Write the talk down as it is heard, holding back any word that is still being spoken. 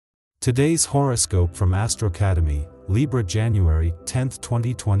Today's horoscope from Astrocademy, Libra January 10,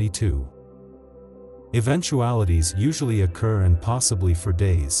 2022. Eventualities usually occur and possibly for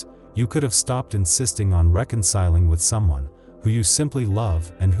days. You could have stopped insisting on reconciling with someone who you simply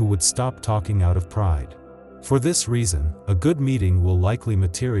love and who would stop talking out of pride. For this reason, a good meeting will likely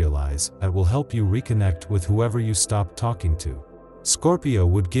materialize that will help you reconnect with whoever you stopped talking to. Scorpio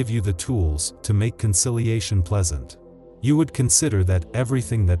would give you the tools to make conciliation pleasant. You would consider that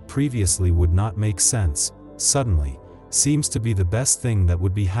everything that previously would not make sense, suddenly, seems to be the best thing that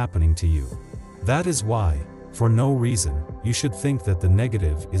would be happening to you. That is why, for no reason, you should think that the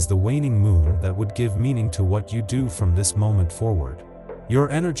negative is the waning moon that would give meaning to what you do from this moment forward. Your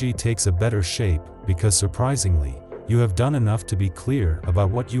energy takes a better shape because surprisingly, you have done enough to be clear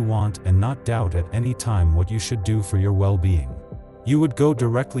about what you want and not doubt at any time what you should do for your well-being. You would go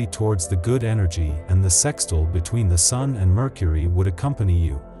directly towards the good energy, and the sextile between the Sun and Mercury would accompany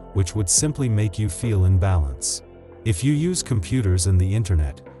you, which would simply make you feel in balance. If you use computers and the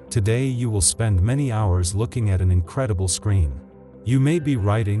internet, today you will spend many hours looking at an incredible screen. You may be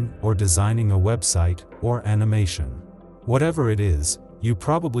writing or designing a website or animation. Whatever it is, you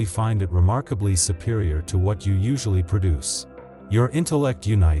probably find it remarkably superior to what you usually produce. Your intellect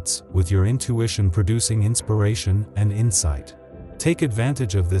unites with your intuition, producing inspiration and insight. Take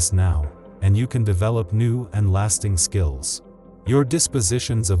advantage of this now, and you can develop new and lasting skills. Your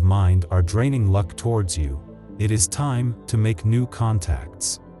dispositions of mind are draining luck towards you. It is time to make new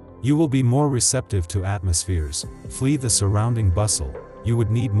contacts. You will be more receptive to atmospheres. Flee the surrounding bustle. You would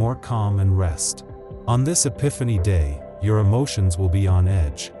need more calm and rest. On this Epiphany Day, your emotions will be on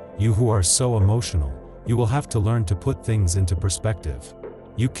edge. You who are so emotional, you will have to learn to put things into perspective.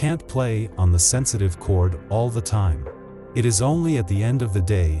 You can't play on the sensitive chord all the time. It is only at the end of the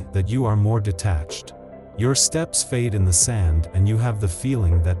day that you are more detached. Your steps fade in the sand and you have the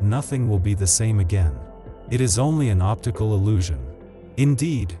feeling that nothing will be the same again. It is only an optical illusion.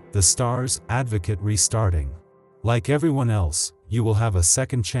 Indeed, the stars advocate restarting. Like everyone else, you will have a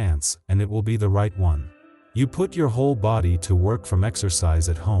second chance, and it will be the right one. You put your whole body to work from exercise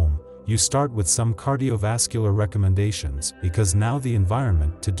at home. You start with some cardiovascular recommendations because now the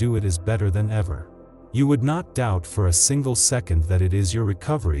environment to do it is better than ever. You would not doubt for a single second that it is your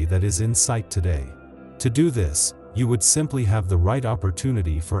recovery that is in sight today. To do this, you would simply have the right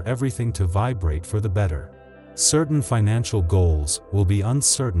opportunity for everything to vibrate for the better. Certain financial goals will be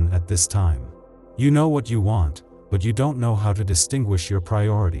uncertain at this time. You know what you want, but you don't know how to distinguish your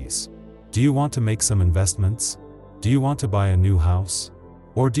priorities. Do you want to make some investments? Do you want to buy a new house?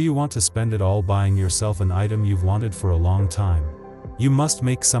 Or do you want to spend it all buying yourself an item you've wanted for a long time? You must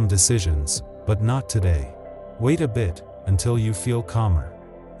make some decisions, but not today. Wait a bit, until you feel calmer.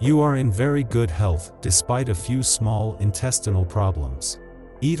 You are in very good health despite a few small intestinal problems.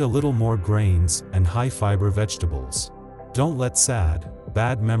 Eat a little more grains and high-fiber vegetables. Don't let sad,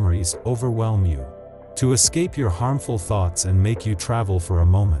 bad memories overwhelm you. To escape your harmful thoughts and make you travel for a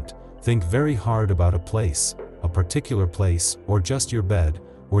moment, think very hard about a place, a particular place, or just your bed,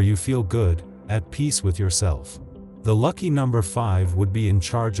 where you feel good, at peace with yourself. The lucky number 5 would be in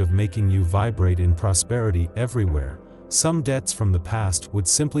charge of making you vibrate in prosperity everywhere. Some debts from the past would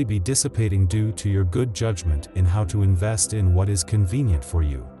simply be dissipating due to your good judgment in how to invest in what is convenient for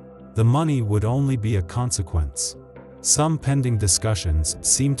you. The money would only be a consequence. Some pending discussions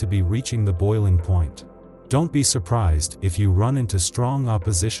seem to be reaching the boiling point. Don't be surprised if you run into strong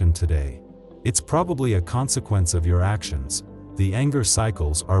opposition today. It's probably a consequence of your actions. The anger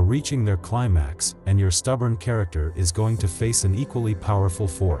cycles are reaching their climax, and your stubborn character is going to face an equally powerful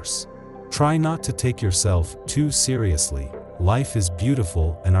force. Try not to take yourself too seriously. Life is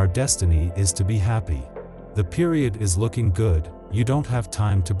beautiful and our destiny is to be happy. The period is looking good. You don't have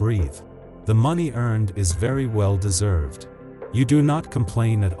time to breathe. The money earned is very well deserved. You do not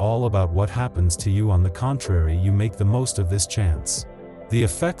complain at all about what happens to you. On the contrary, you make the most of this chance. The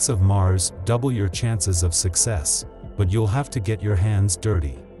effects of Mars double your chances of success, but you'll have to get your hands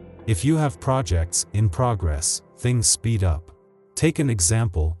dirty. If you have projects in progress, things speed up. Take an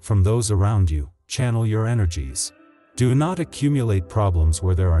example from those around you. Channel your energies. Do not accumulate problems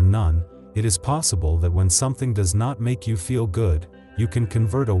where there are none. It is possible that when something does not make you feel good, you can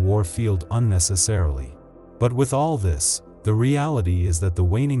convert a war field unnecessarily. But with all this, the reality is that the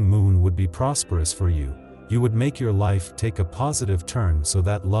waning moon would be prosperous for you. You would make your life take a positive turn so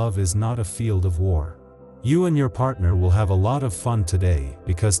that love is not a field of war. You and your partner will have a lot of fun today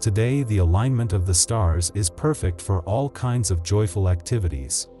because today the alignment of the stars is perfect for all kinds of joyful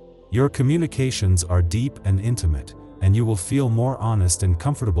activities. Your communications are deep and intimate, and you will feel more honest and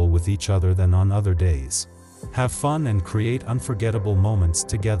comfortable with each other than on other days. Have fun and create unforgettable moments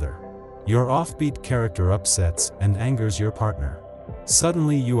together. Your offbeat character upsets and angers your partner.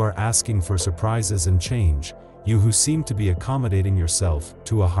 Suddenly you are asking for surprises and change, you who seem to be accommodating yourself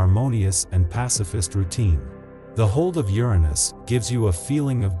to a harmonious and pacifist routine. The hold of Uranus gives you a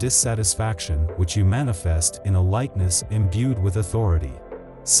feeling of dissatisfaction which you manifest in a lightness imbued with authority.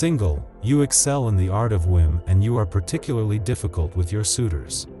 Single, you excel in the art of whim and you are particularly difficult with your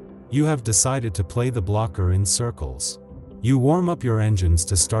suitors. You have decided to play the blocker in circles. You warm up your engines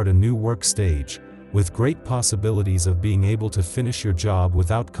to start a new work stage, with great possibilities of being able to finish your job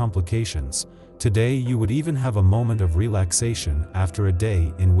without complications. Today you would even have a moment of relaxation after a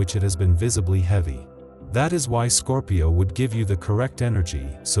day in which it has been visibly heavy. That is why Scorpio would give you the correct energy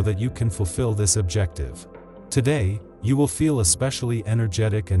so that you can fulfill this objective. Today, you will feel especially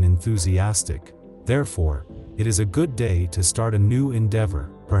energetic and enthusiastic. Therefore, it is a good day to start a new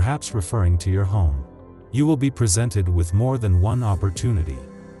endeavor, perhaps referring to your home. You will be presented with more than one opportunity.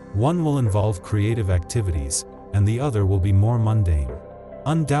 One will involve creative activities, and the other will be more mundane.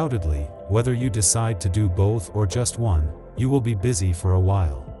 Undoubtedly, whether you decide to do both or just one, you will be busy for a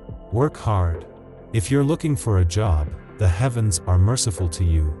while. Work hard. If you're looking for a job, the heavens are merciful to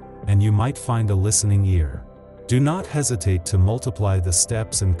you, and you might find a listening ear. Do not hesitate to multiply the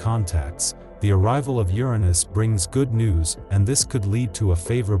steps and contacts. The arrival of Uranus brings good news, and this could lead to a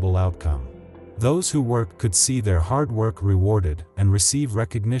favorable outcome. Those who work could see their hard work rewarded and receive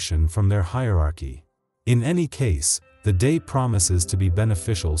recognition from their hierarchy. In any case, the day promises to be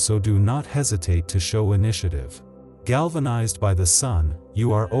beneficial, so do not hesitate to show initiative. Galvanized by the sun,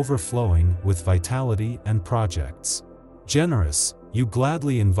 you are overflowing with vitality and projects. Generous, you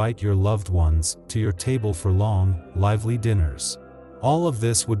gladly invite your loved ones to your table for long, lively dinners. All of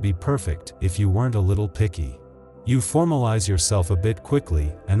this would be perfect if you weren't a little picky. You formalize yourself a bit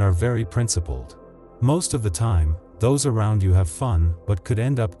quickly and are very principled. Most of the time, those around you have fun but could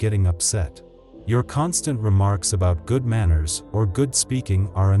end up getting upset. Your constant remarks about good manners or good speaking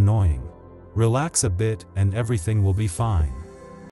are annoying. Relax a bit and everything will be fine.